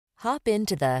Hop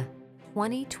into the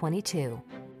 2022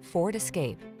 Ford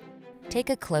Escape. Take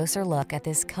a closer look at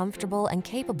this comfortable and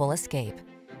capable Escape.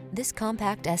 This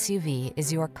compact SUV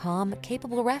is your calm,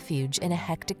 capable refuge in a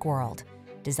hectic world.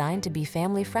 Designed to be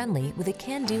family-friendly with a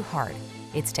can-do heart,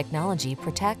 its technology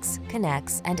protects,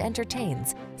 connects, and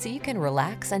entertains, so you can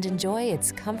relax and enjoy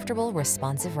its comfortable,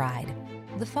 responsive ride.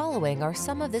 The following are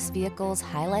some of this vehicle's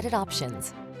highlighted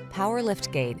options: power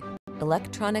liftgate,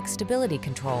 electronic stability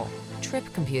control, trip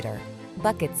computer,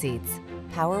 bucket seats,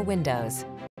 power windows,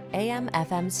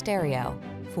 AM/FM stereo,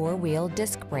 four-wheel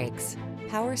disc brakes,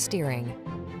 power steering.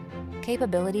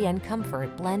 Capability and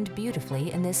comfort blend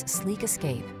beautifully in this sleek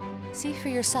Escape. See for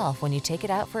yourself when you take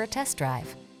it out for a test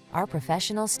drive. Our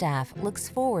professional staff looks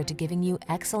forward to giving you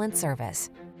excellent service.